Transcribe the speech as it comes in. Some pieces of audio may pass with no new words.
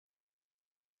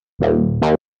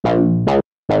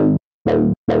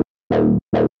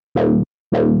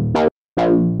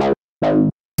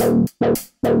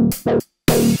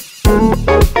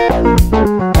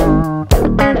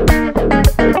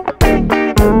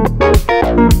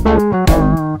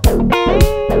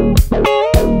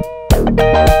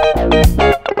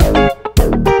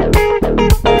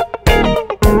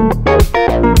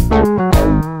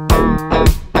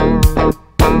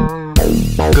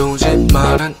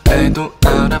거짓말은 해도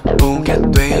알아보게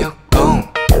되었고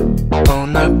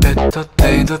언얼배터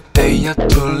돼도 돼야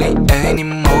둘리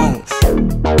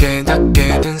애니멀스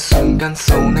깨닫게 된 순간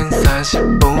손엔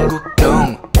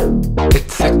 45구경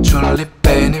It's actually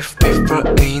benefit for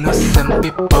innocent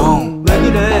people. 왜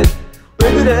그래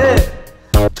왜 그래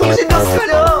정신 다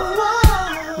차려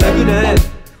왜 그래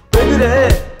왜 그래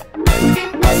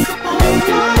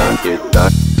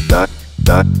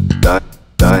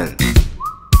done.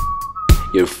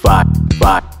 You're fired.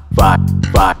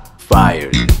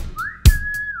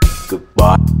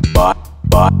 Goodbye,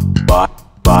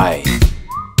 bye.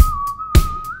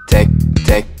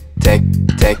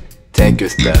 Take your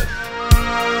stuff.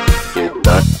 You're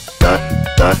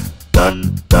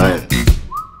done.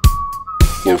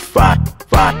 You're fired.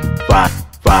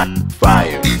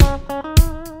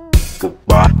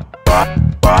 Goodbye,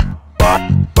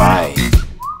 bye.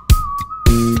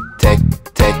 Take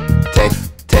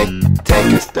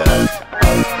your stuff.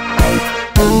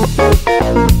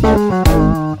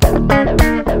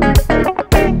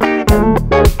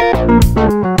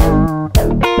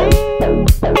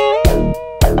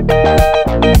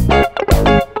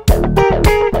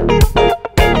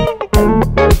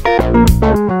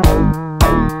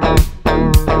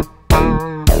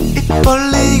 입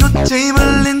벌리고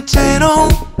찌물린 채로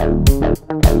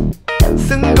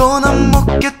쓴 거나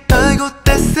먹겠다 이거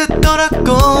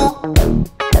떼쓰더라고.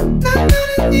 난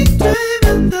너는 네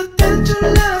되면 다 된 줄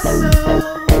알았어.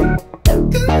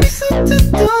 그 미소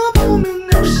뜯어보면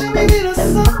욕심이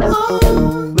들었어.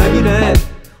 왜 그래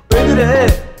왜 그래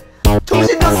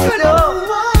정신 다 차려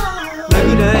왜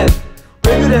그래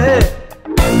왜 그래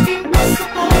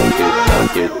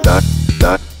You're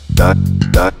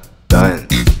done.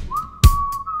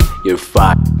 You're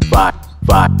fired.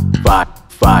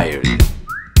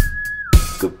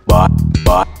 Goodbye,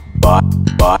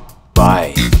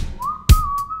 bye.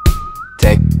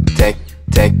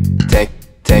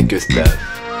 Take your stuff.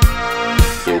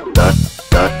 You're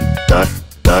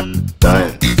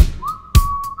done.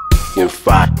 You're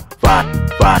fired.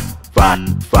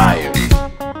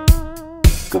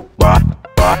 Goodbye,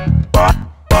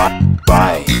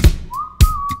 bye.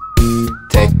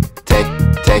 Take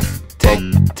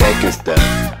your stuff.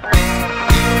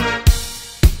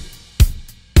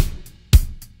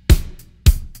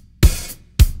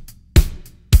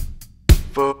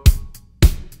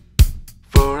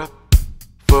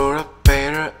 For a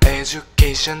better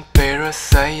education, better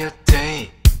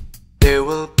society, there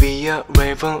will be a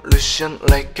revolution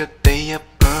like a day of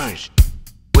Hersh.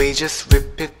 We just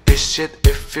repeat this shit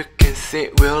if you can see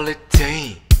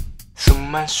reality.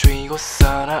 숨만 쉬고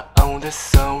살아, oh that's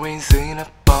so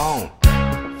reasonable.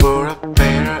 For a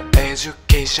better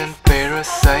education, better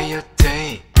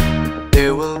society,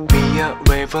 there will be a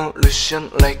revolution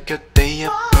like a day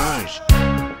of Hersh.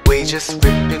 We just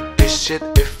repeat this shit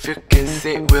if you can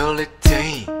see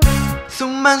reality.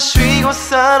 숨만 쉬고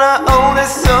살아, oh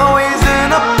that's so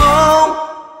reasonable.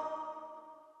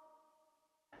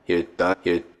 You're done.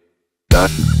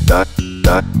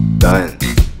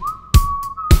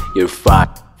 You're fired.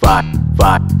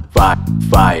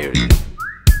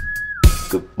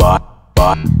 Goodbye,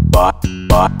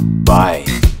 bye.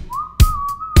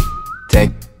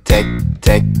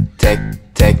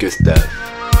 Take your stuff.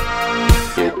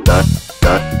 You're done.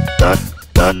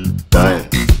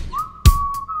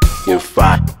 You're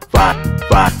fired.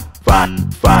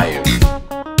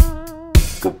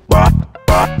 Goodbye,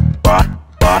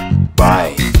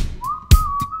 bye.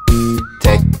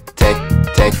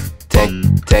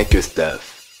 Take your stuff.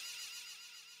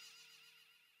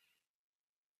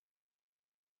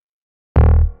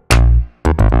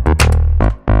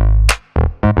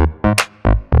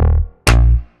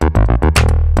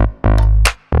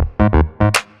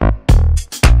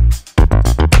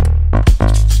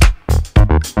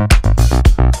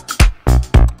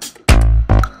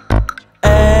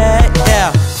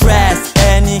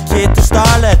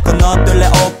 너들의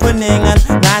오프닝은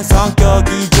난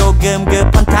성격이 조금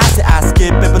급한 난 탓에 I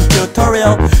skip every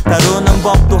tutorial 다루는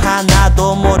법도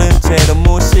하나도 모른 채로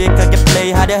무식하게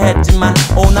플레이하려 했지만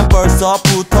난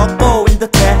벌써부터 꼬인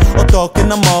듯해 어떻게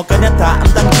넘어가냐 다음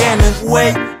단계는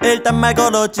wait 일단 말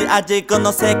걸었지 아직은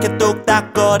어색해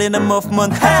뚝딱거리는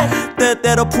movement hey!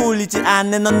 뜻대로 풀리지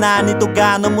않네 넌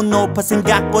난이도가 너무 높아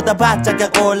생각보다 바짝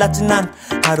올랐지 난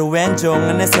하루엔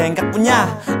종일 내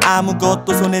생각뿐이야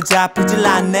아무것도 손에 잡히질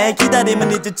않네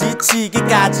기다리면 이제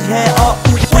지치기까지 해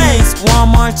Waste one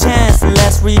more chance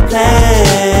let's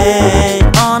replay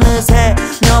어느새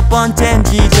몇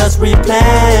번째인지 just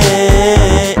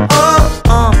replay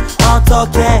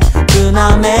어떻게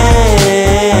그날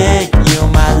make you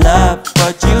my love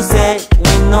but you say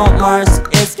with no mercy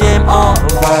it's game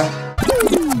over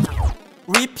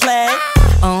replay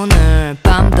오늘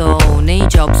밤도 네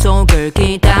접속을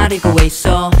기다리고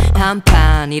있어 한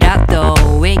판이라도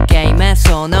이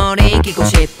게임에서 널 이기고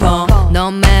싶어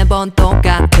넌 매번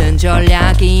똑같은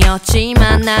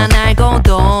전략이었지만 난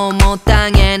알고도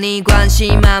못당해 네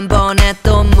관심 한 번에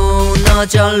또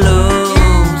무너져 lose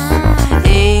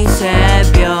이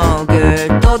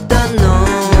새벽을 또 뜬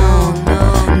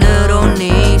눈으로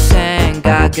네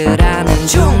생각을 하는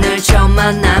중 늘 처음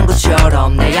만난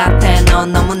것처럼 내 앞에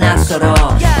넌 너무 낯설어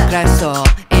그래서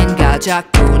인가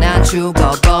자꾸 난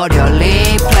죽어버려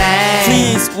replay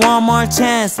Please one more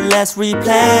chance let's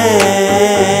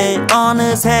replay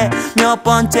어느새 몇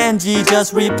번째인지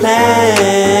just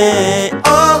replay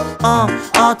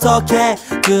어떻게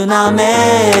그날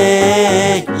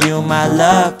make you my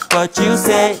love but you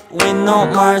say with no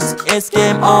mercy it's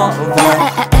game over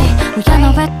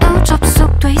미안해 왜 또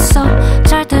접속돼 있어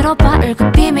잘 들어봐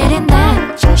 1급 비밀인데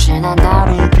정신은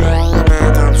너를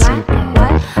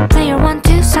Player 1,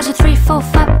 2, 4, 3, 4,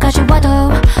 5까지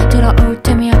와도 들어올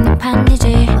틈이 없는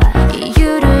판이지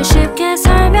이유를 쉽게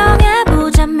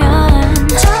설명해보자면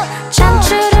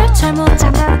chan추를 잘못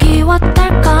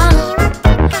끼웠달까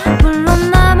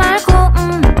물론 나 말고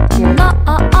너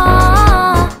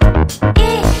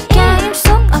이 게임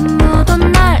속 아무도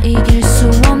날 이길 수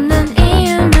없는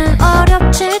이유는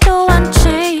어렵지도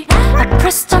않지 I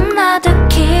pressed another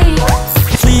key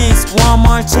Please one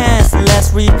more chance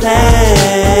let's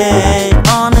replay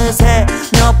어느새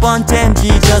몇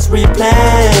번째인지 just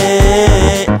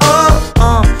replay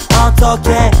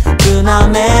어떻게 그날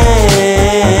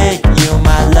make you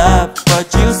my love but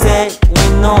you say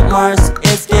with no mercy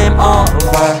it's game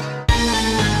over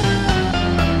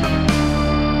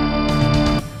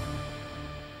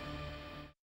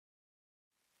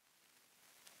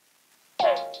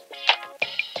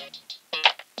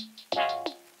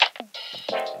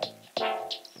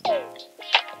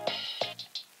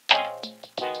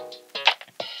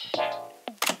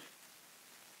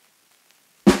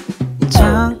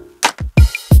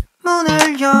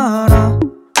문을 열어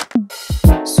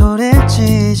소리를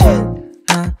지진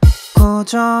난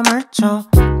고점을 쳐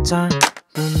짧은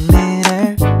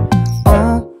미래를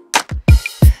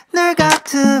늘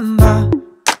같은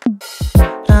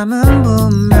바람은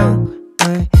분명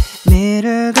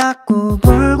의미를 갖고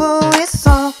불고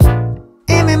있어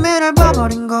이미 미래를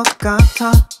봐버린 것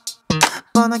같아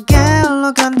뻔하게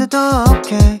흘러간데도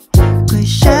오케이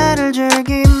클리셰를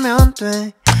즐기면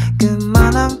돼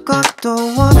그만한 것도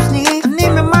없으니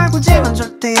아니면 말고지만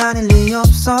절대 아닐 리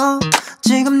없어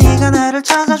지금 네가 나를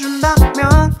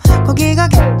찾아준다면 거기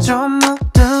가겠죠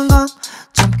모든 건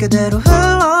점괘대로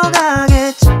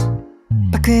흘러가겠지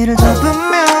바퀴를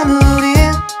접으면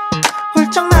우린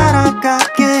훌쩍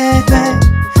날아가게 돼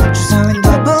주사위는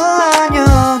더블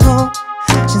아니어도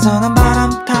신선한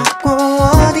바람 타고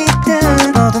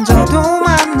어디든 더 던져도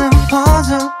맞는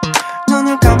퍼즐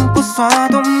눈을 감고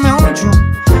쏴도 명중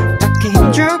딱히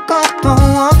힘줄 것도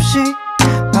없이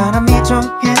바람이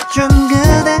정해준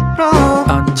그대로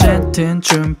언제든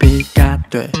준비가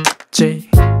됐지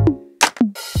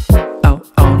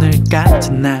오늘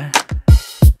같은 날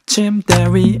침대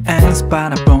위에서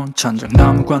바라본 천장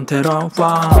너무 권태로워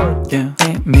yeah.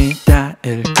 이미 다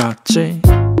읽었지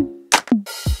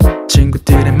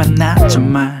친구들이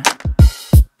만났지만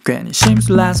괜히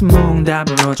심술나서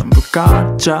뭉답으로 전부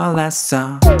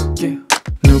거절했어 yeah.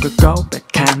 누가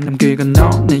고백한 귀가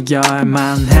너네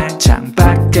열만해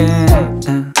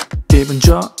창밖은 기분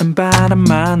좋은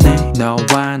바람만이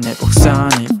너와 내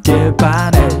곡선이 있길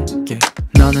바래 yeah.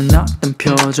 너는 어떤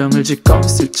표정을 짓고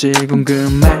있을지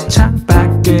궁금해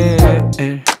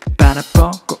창밖을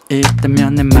바라보고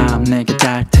있다면 내 마음 내게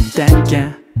닿을 텐데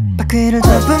yeah. 바퀴를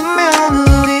접으면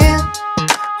우린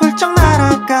훌쩍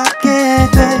날아가게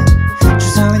돼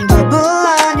주사위는 더블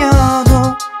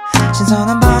아니어도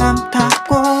신선한 바람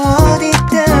타고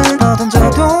어디든 더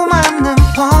던져도 맞는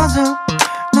퍼즐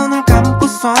눈을 감고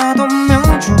쏴도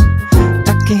명중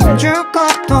딱 줄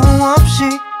것도 없이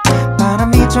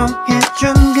바람이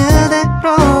정해준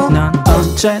그대로 넌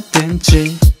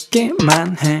언제든지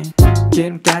기만 해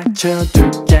기름까지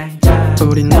채워둘게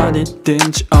우린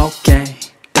어디든지 오케이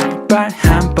발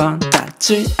한 번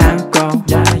닿지 않고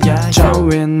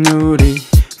좋은 우리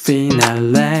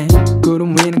피날레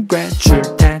구름 위는 꿰줄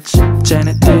테지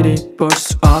쟤네들이 볼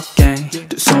수 없게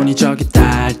두 손이 저기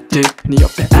닿을 듯 네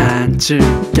옆에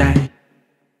앉을게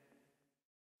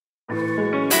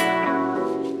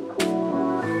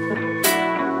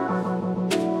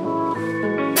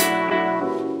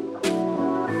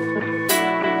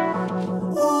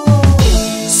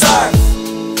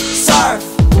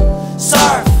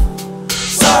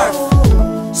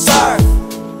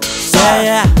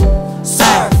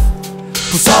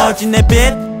부서진 내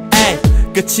빛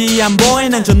끝이 안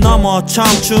보이는 저 너머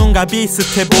청춘과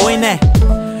비슷해 보이네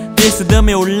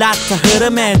비스듬히 올라타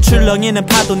흐름에 출렁이는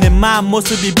파도 내 마음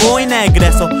모습이 보이네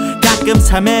그래서 가끔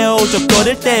삶에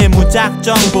오적거릴 때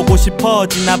무작정 보고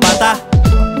싶어지나 바다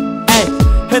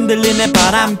흔들리네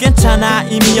바람 괜찮아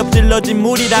이미 엎질러진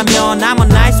물이라면 I'm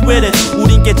nice with it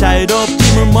우린 꽤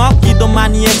자유롭지 물 먹기도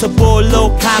많이 해서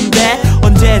볼록한데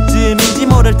언제쯤인지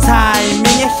모를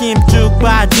타이밍에 힘 쭉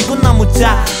빠지고 너무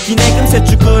짜기네 금세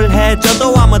죽을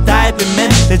해져도 I'm a diving man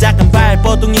내 작은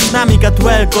발버둥이 쓰나미가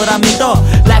될 거라 믿어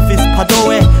Life is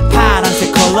파도의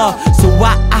파란색 컬러 So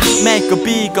I make a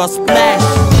bigger splash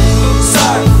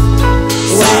Surf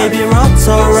Wavy rocks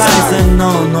are rising, no,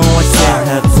 I can't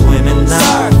help swimming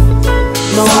now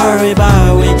Don't worry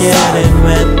about we getting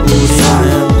wet,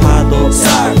 우리는 파도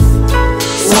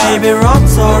Wavy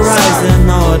rocks are rising,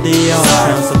 all the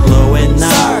oceans are blowing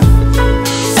now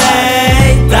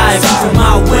Hey, dive into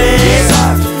my waves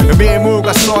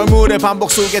밀물과 썰물의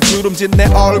반복 속에 주름진 내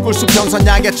얼굴 수평선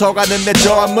향해 져가는 내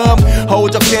젊음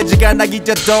허우적대지가 나기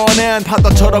전엔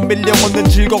파도처럼 밀려오는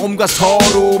즐거움과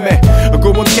서름에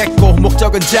꿈은 깼고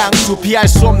목적은 장수 피할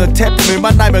수 없는 태풍을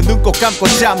만나면 눈 꼭 감고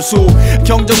잠수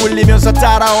경적 울리면서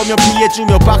따라오며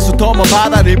피해주며 박수 더 먼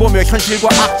바다를 보며 현실과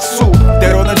악수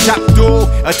때로는 작두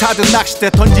타든 낚싯대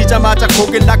던지자마자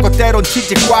고개를 낚고 때론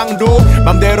치직 광두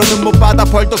맘대로는 못 받아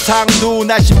벌떡 상두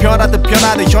날씨 변하듯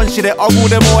변하는 현실에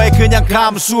억울해 뭐해 그냥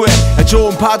감수해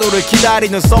좋은 파도를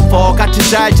기다리는 서퍼 같이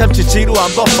잘 참지 지루한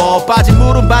버퍼 빠진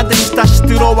물은 반드시 다시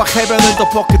들어와 해변을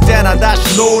덮어 그때 난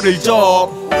다시 노를 져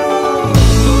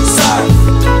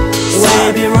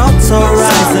Wavy rocks are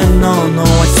rising, no,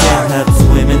 I can't help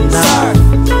swimming now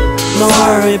Don't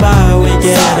worry about we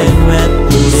getting wet,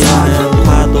 우리는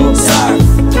파도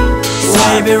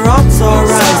Wavy rocks are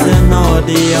rising, all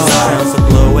the oceans are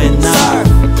blowing now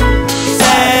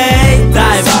Hey,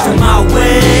 dive into my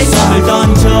waves 손을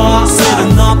던져,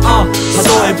 위로 넘어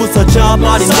파도에 부서져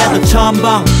버린데도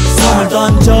첨벙 손을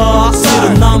던져,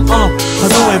 위로 넘어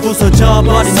파도에 부서져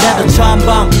버린데도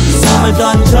첨벙 손을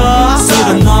던져,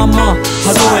 위로 넘어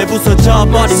파도에 부서져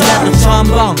버린데도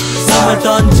첨벙 손을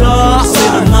던져,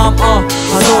 위로 넘어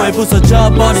파도에 부서져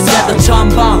버린데도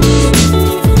첨벙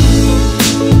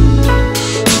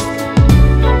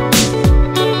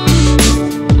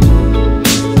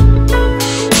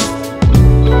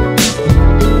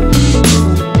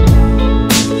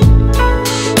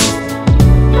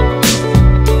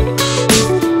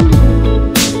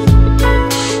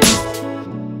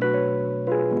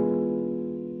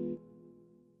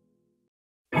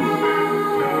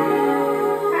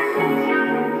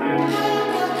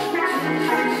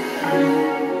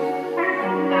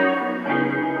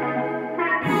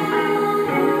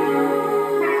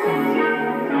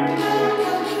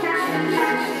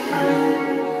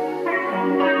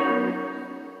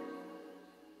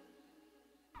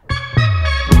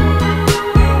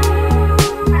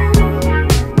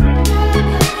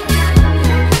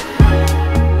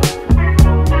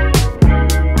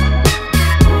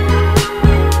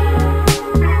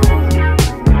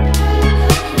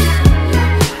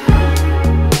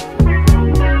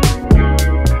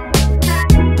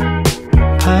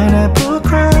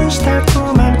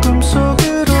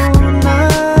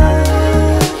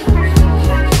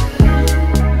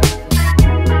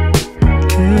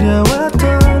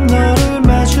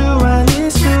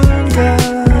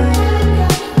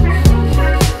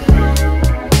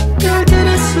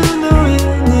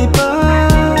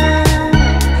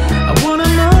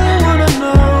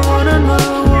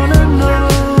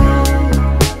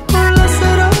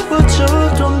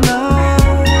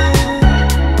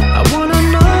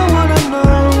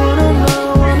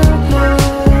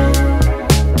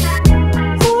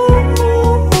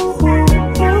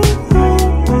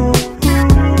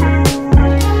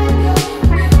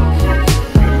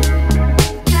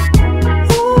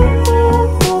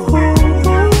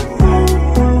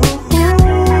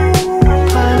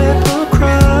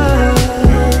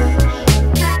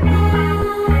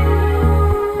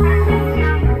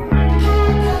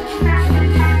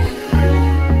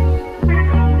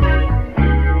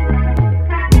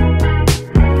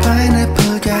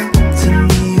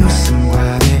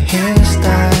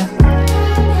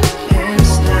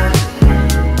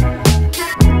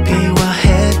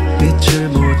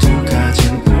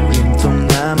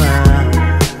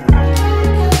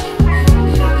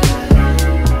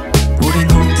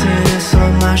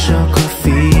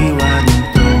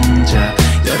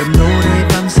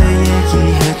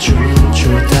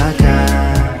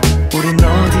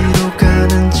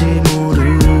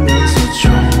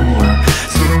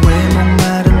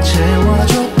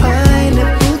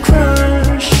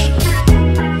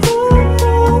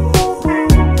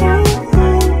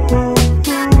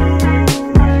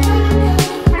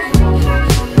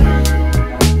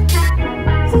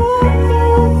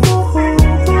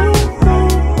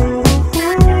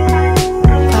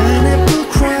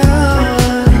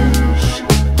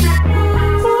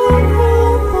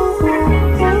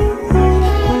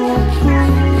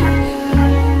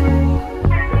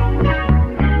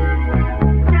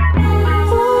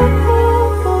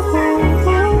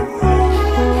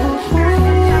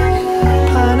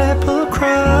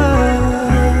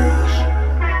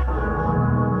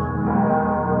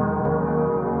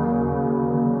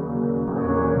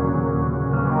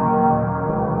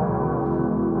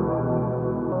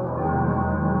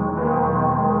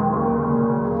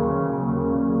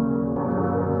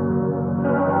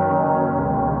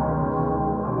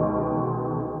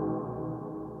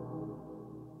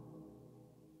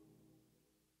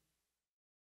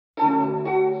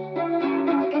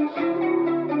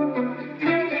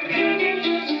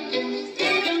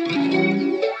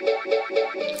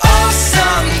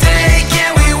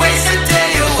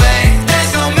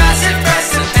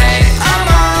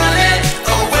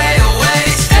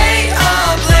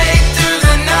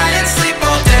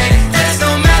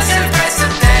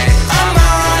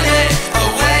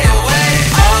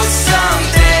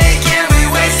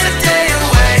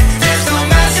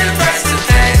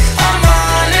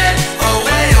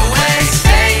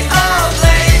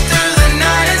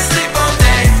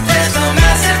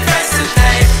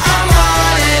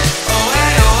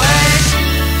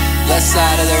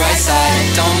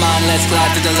glide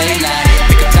through the late night.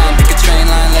 Pick a time, pick a train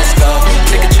line, let's go.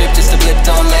 Take a trip just to blip,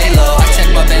 don't lay low. I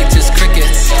check my bank, just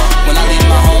crickets. When I leave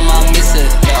my home, I'll miss it.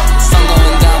 Sun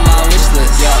going down my wish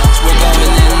list. So we're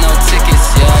going in, no tickets.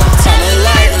 Tunnel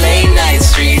light, late night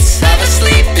streets. Have a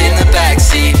sleep in the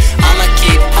backseat. I'ma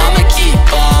keep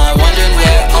on wondering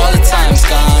where all the time's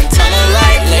gone. Tunnel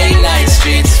light, late night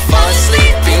streets. Fall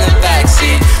asleep in the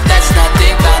backseat. Let's not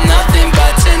think about nothing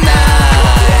but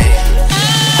tonight.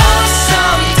 Oh,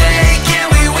 someday, can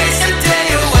we waste a day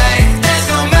away? There's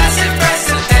no massive price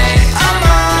to pay. I'm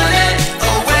on it,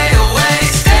 away.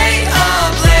 Stay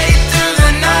up late through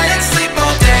the night and sleep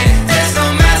all day. There's no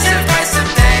massive price to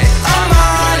pay. I'm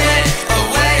on it,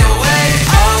 away.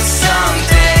 Oh,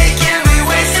 someday, can we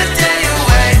waste a day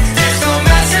away? There's no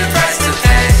massive price to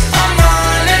pay. I'm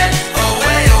on it,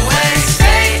 away.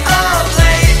 Stay up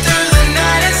late through the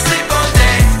night and sleep all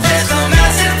day. There's no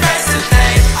massive price to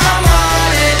pay. I'm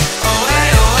on it, away.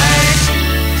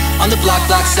 On the block,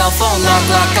 cell phone lock.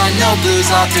 I know blues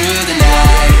all through the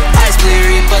night. Eyes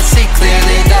bleary, but see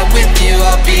clearly that with you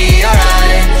I'll be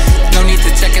alright. No need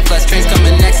to check it, plus trains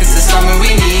coming next. It's the summer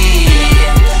we need.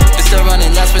 We're still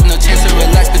running laps with no chance to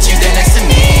relax, but you there next to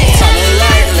me. Tunnel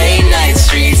light, late night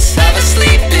streets. Have a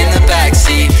sleep in the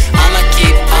backseat. I'ma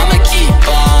keep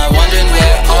on wondering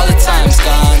where all the time's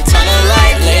gone. Tunnel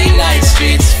light, late night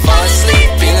streets. Fall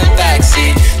asleep in the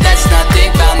backseat. Let's not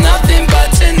think about nothing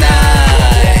but tonight.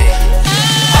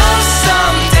 Oh,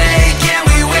 someday, can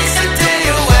we waste a day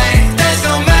away? There's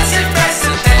no massive price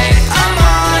to pay. I'm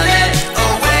on it,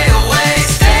 away.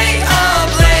 Stay up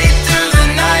late through the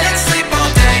night and sleep all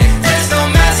day. There's no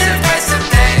massive price to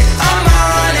pay. I'm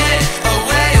on it,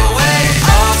 away.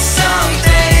 Oh,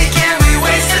 someday, can we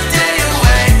waste a day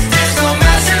away? There's no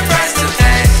massive price to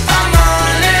pay. I'm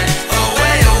on it,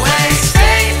 away.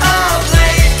 Stay up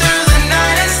late through the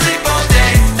night and sleep all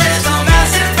day. There's no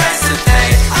massive price to pay.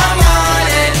 I'm on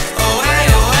it, away.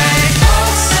 Oh,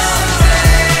 someday.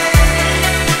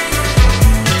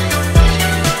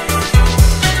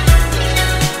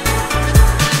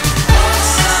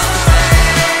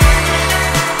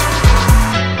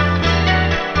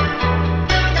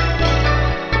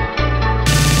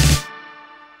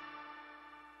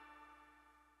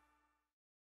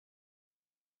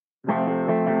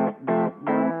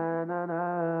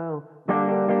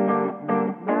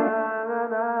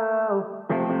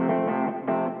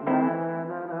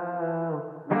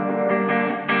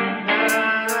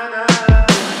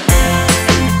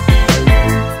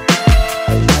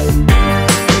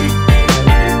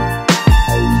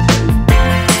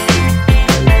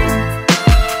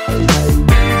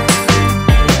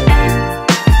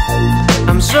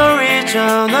 I'm sorry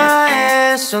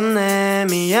전화했었네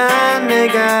미안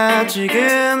내가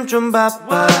지금 좀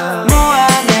바빠 뭐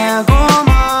하냐고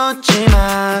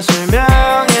묻지마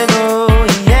설명해도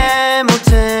이해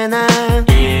못해 난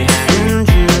이해하는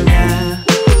중이야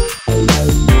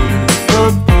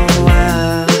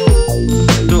뽀뽀와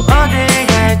또 어딜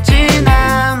갈지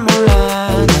난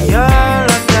몰라 내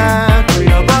연락 다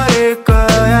돌려버릴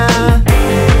거야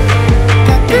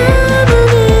가끔은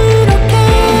이렇게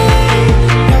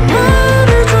연말을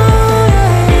줘야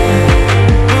해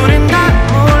우린 다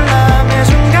몰라 매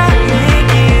순간 이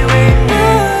기회인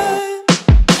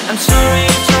I'm sorry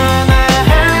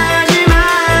전화하지 마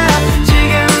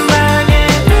지금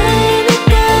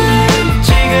방해되니까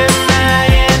지금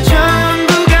나의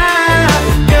전부가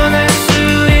변할 수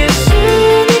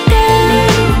있으니까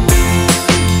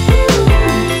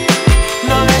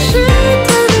너가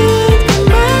싫다는 그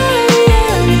말이야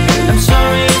I'm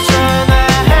sorry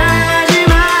전화하지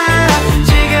마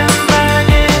지금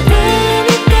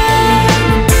방해되니까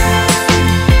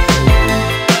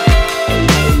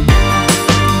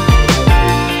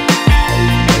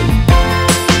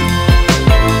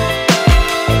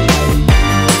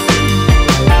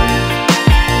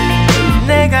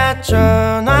내가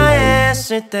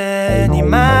전화했을 때 네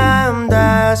마음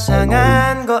다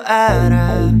상한 거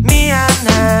알아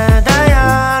미안하다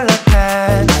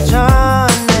연락하기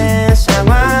전에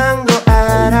상황도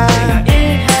알아 내가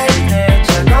일할 때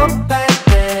작업할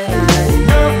때 아니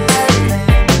너할 때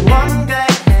무언가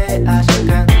해야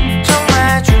잠깐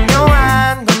정말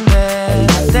중요한 건데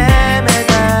나 때문에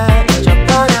다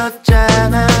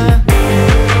잊어버렸잖아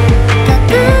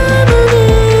가끔은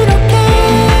이렇게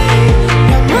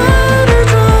연말을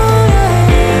줘야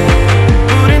해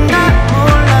우린 다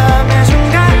몰라 매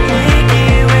순간 이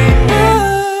기회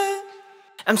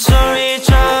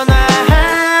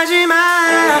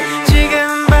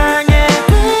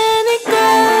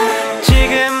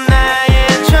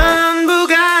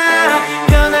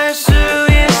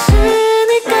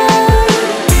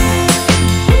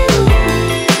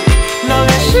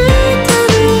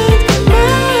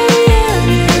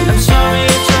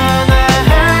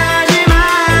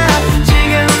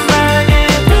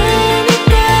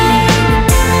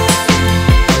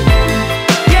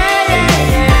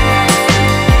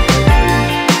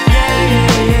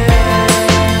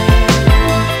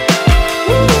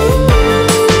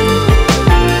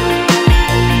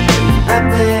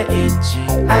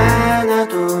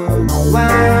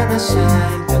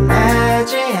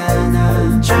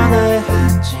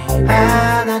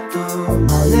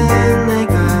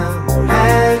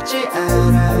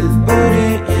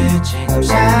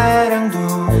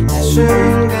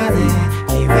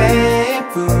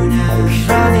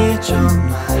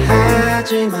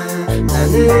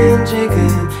나는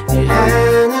지금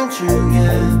일하는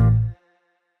중이야.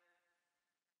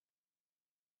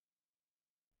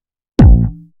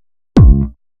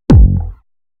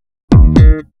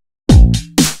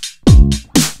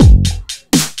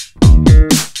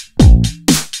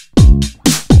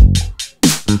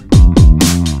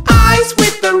 Eyes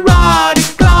with the ruddy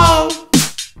glow,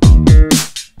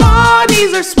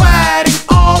 bodies are sweating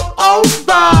all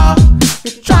over.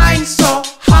 You're trying so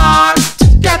hard to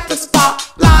get the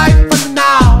spotlight, but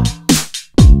now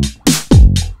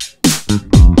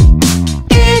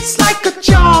it's like a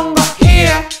jungle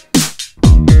here.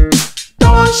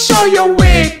 Don't show your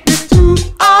weakness to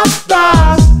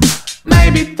others.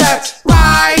 Maybe that's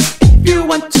right if you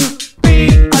want to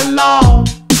be alone.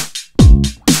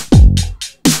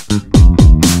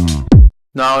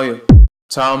 Now you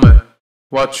tell me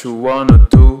what you wanna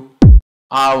do.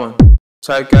 I won't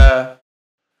take it.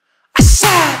 I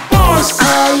said boys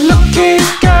are looking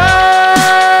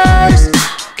girls,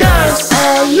 girls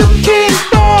are looking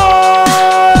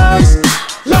boys.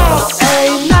 Love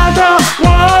another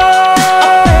one.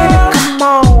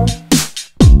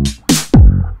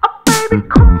 Oh baby,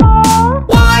 come on.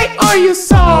 Why are you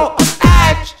so on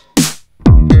edge?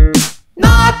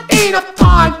 Not enough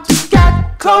time to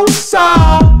get closer.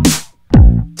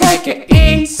 Take it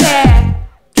easy,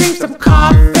 drink some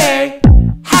coffee,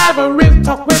 have a real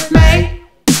talk with me.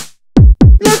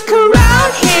 Look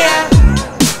around here,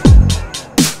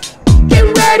 get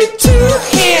ready to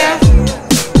hear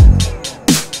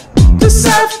the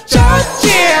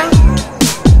self-judging,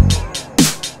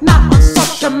 not on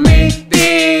social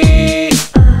media.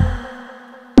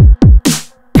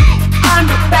 I'm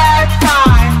the bad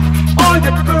guy or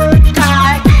the good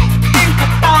guy. Think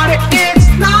about it, it's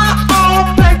not all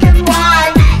black and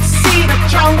white. See the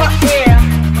jungle here,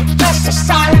 just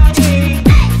society.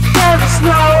 There is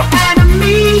no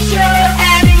enemy here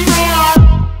anymore.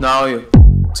 Now you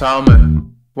tell me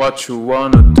what you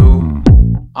wanna do.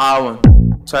 I won't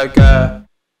take it.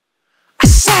 I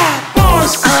said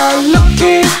boys are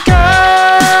looking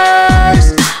girls,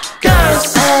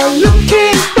 girls are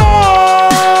looking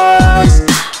boys.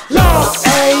 Love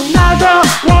another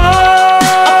one.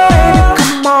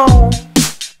 Come on.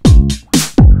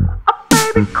 Oh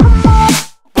baby, come on.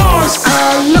 Boys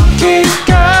are looking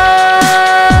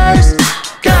girls,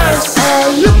 girls are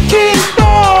looking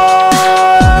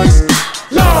boys.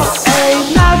 Love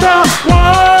another one.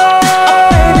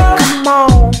 Come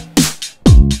on.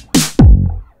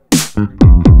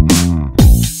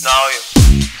 Now you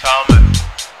tell me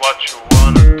what you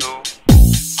wanna do.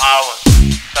 I won't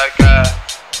take it.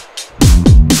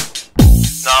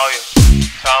 Now you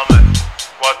tell me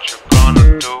what you gonna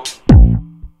do.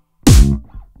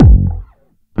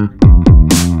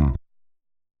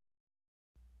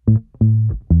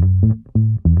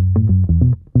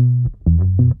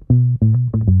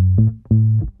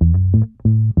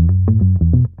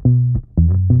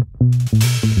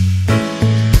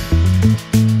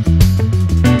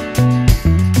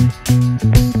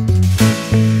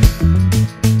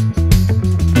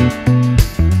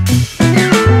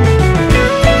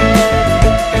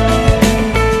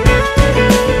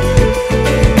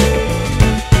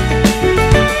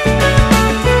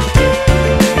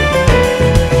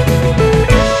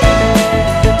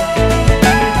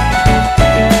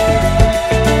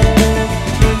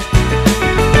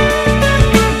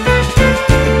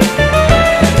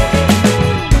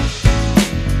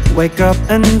 Wake up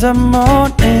in the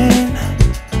morning,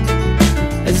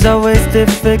 it's always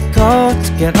difficult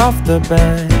to get off the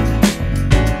bed.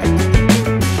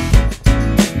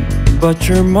 But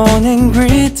your morning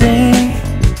greeting,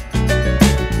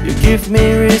 you give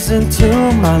me reason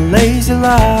to my lazy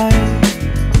life.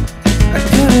 I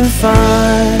couldn't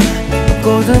find a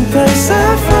golden place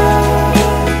ever,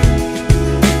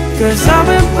 'cause I've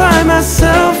been by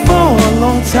myself for a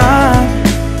long time.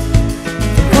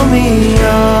 Pull me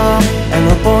up and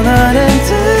up all night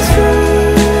into this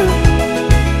room.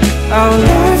 Our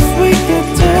life we can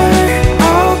turn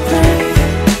all gray.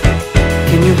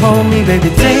 Can you hold me, baby,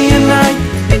 day and night,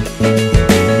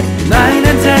 night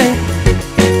and day,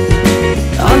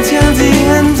 until the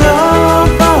end of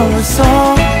our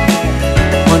song?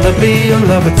 Wanna be your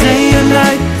lover day and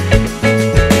night,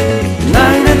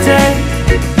 night and day.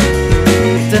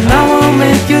 Then I will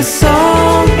make your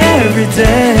song every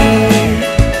day.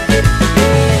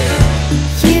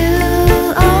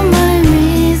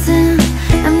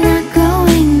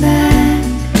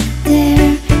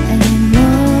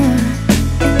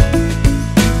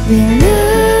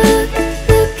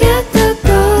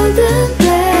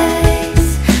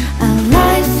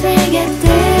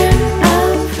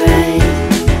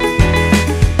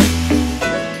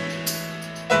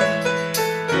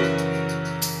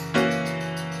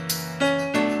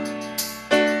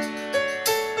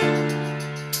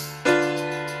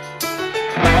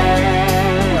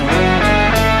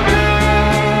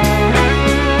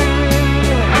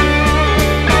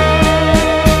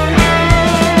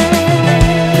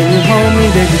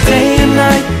 baby, day and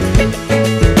night,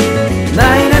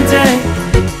 night and day,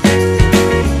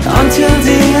 until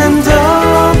the end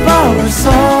of our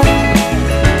song.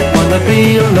 Wanna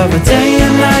be your lover day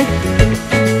and night,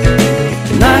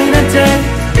 night and day.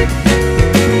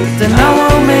 Then I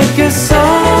will make a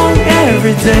song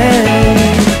every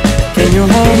day. Can you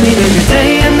hold me every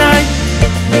day and night,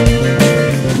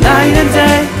 night and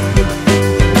day,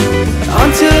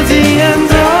 until the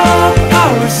end of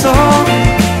our song.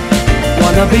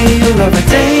 Wanna be your lover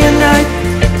day and night,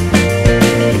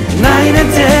 night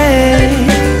and day.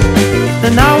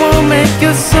 Then I will make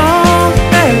a song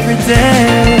every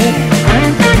day.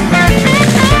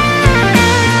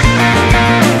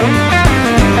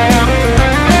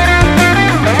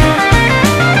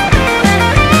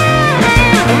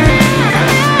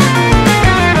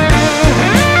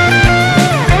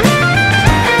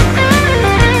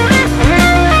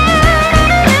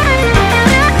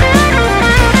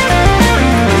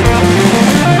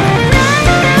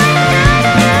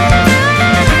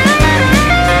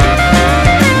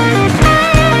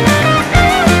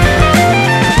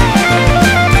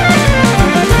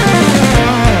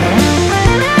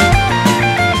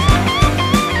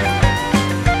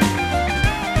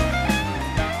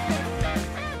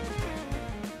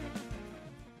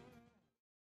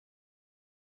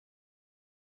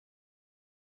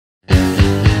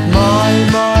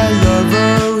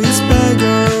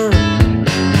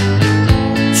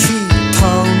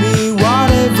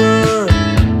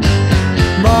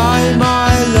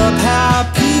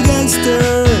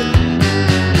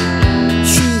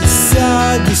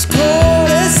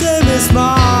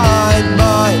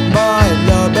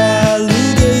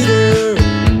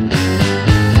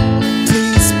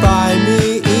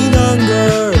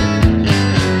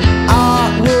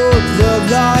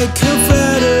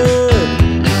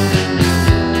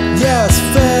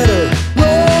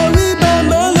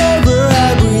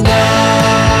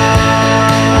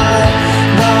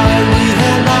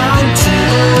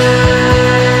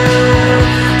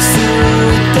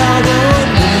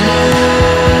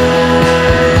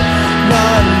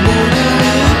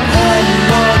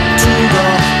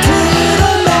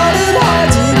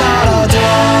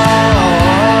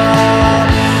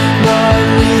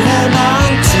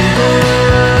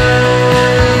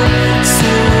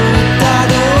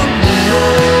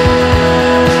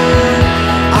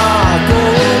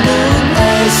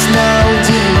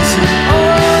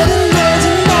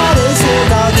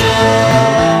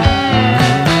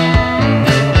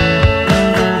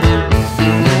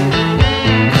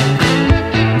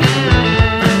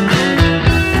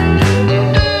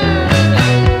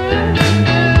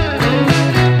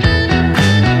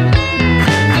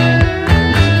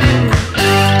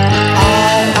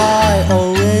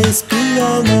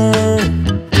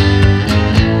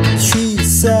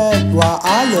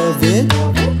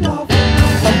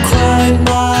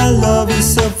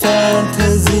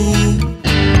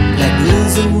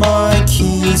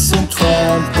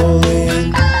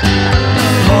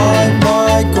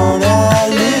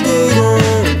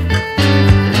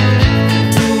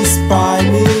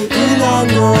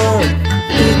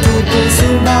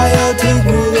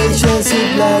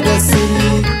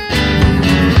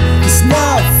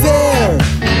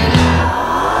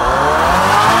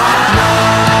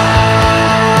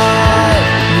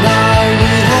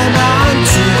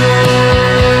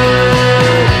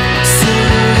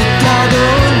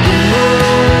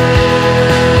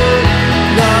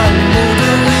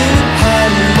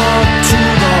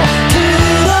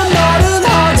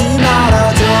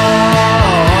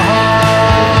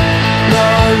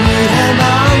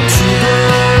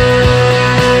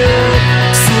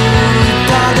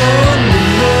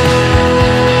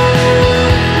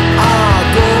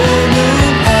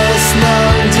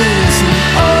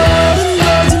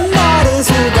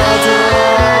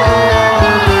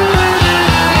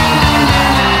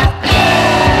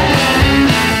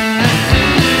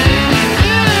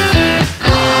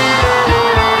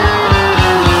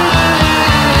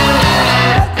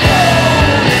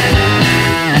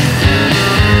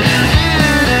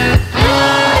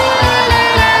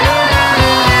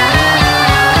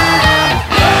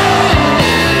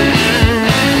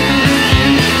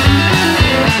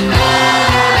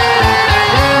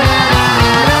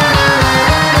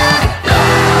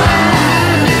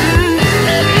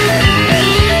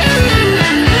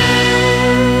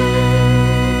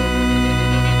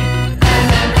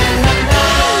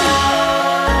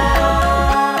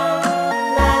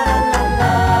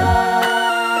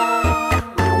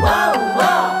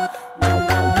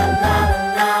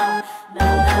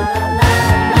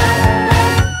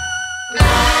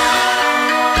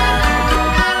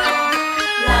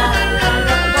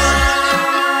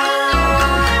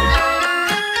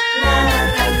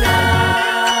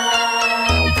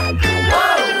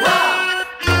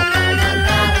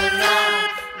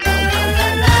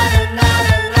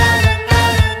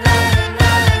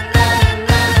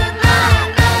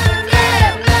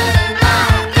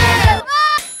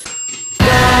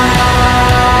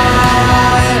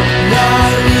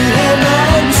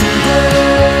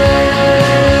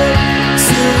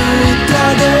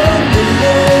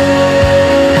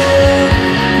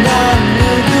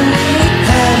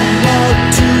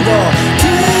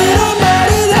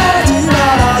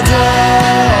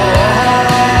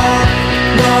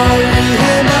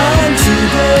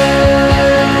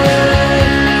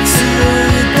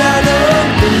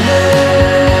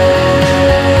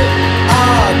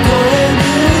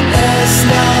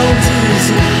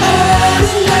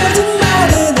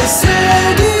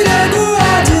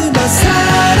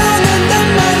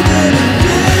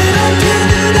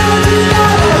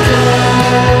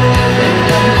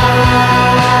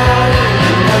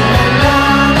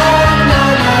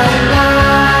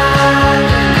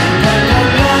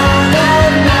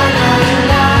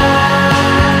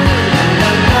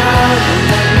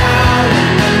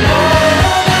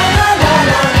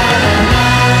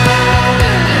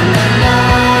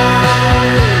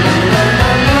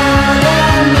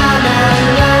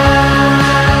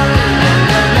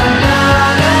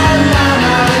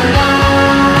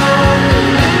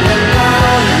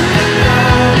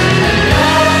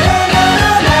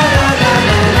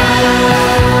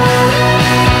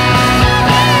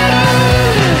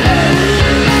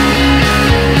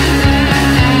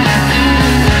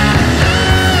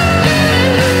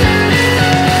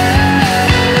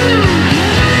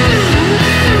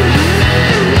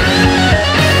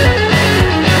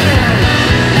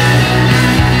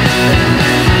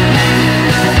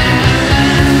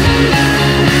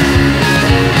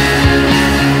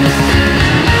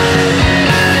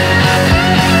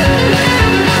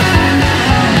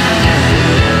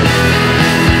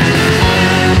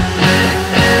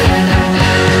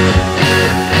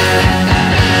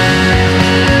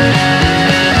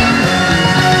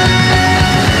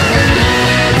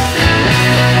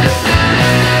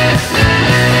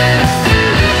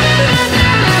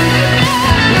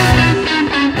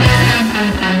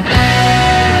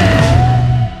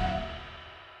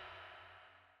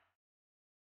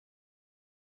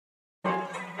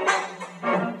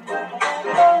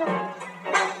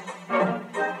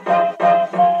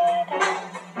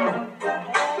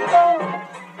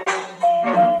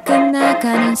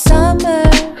 나는 summer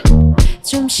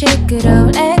좀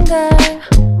시끄러운 angle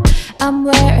I'm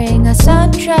wearing a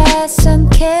sundress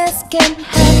sun-kissed skin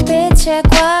햇빛의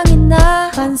광이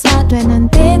나 반사되는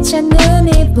빛에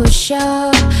눈이 부셔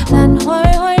난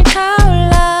홀홀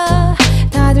타올라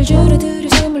다들 줄을 들여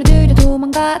숨을 들여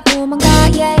도망가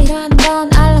yeah 이라는 건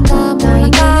알랑감 나의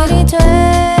그늘이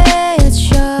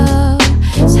되어줘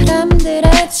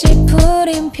사람들의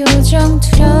찌푸린 표정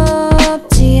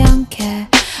두렵지 않게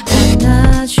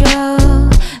안아줘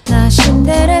나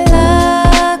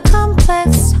신데렐라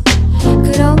컴플렉스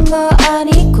그런 거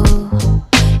아니고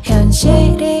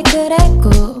현실이 그래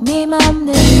꿈이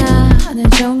없는 나는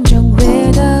종종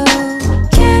widow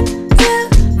Can you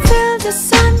feel the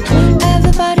sun?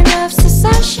 Everybody loves the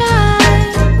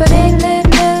sunshine But it lit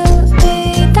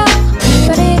me down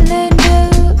But it lit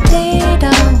me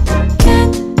down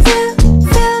Can you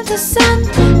feel the sun?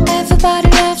 Everybody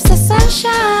loves the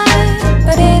sunshine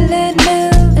But it lit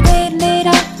me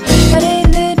down But it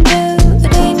lit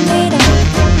me down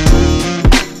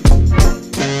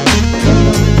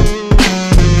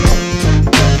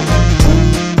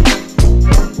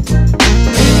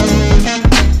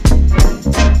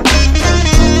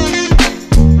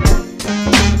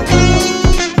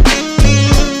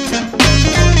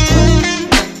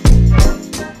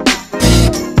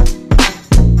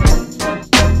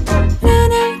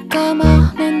눈을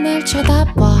감아 눈을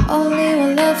쳐다봐 Only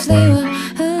one lovely one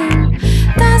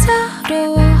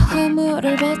따사로워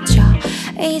허물을 벗겨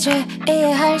이제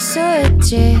이해할 수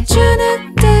있지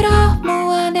주눅 들어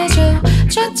무한해져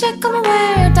죄책감은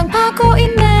왜 일단 파고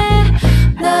있네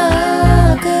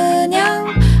나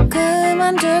그냥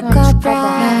그만둘까봐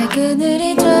나의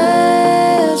그늘이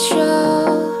되어줘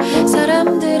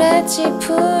사람들의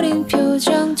찌푸린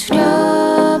표정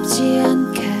두렵지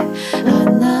않게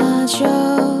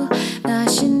안아줘 나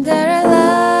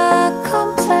신데렐라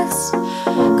컴플렉스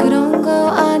그런 거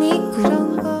아니고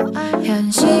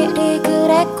현실이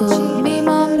그래 꿈이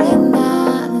없는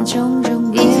나는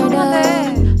종종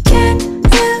이래 Can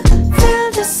you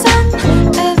feel the sun?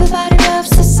 Everybody loves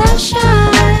the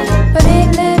sunshine But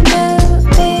it lit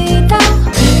me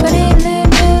down But it lit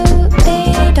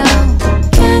me down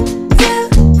Can you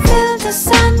feel the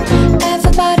sun?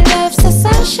 Everybody loves the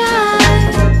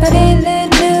sunshine But it lit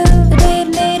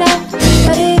me down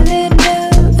But it lit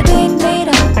me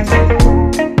down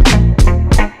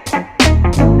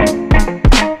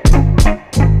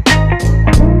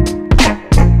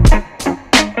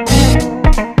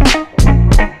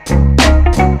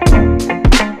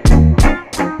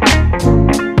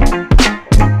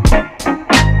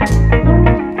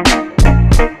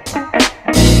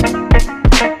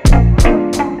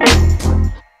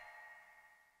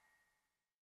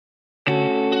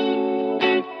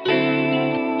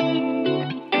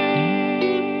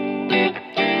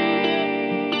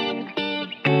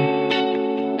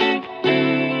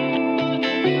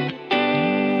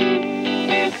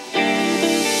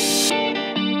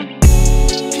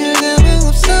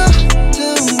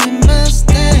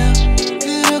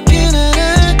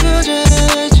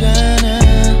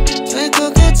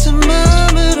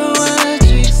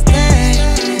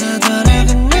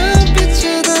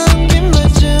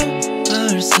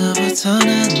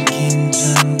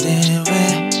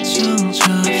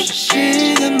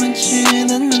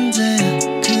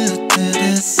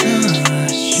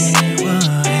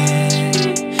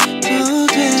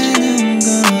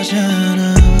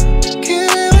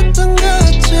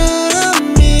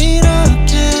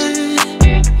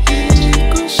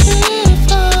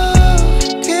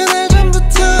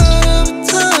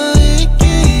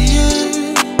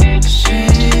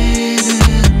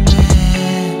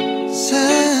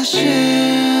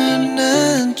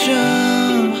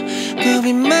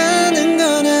겁이 많은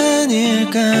건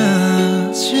아닐까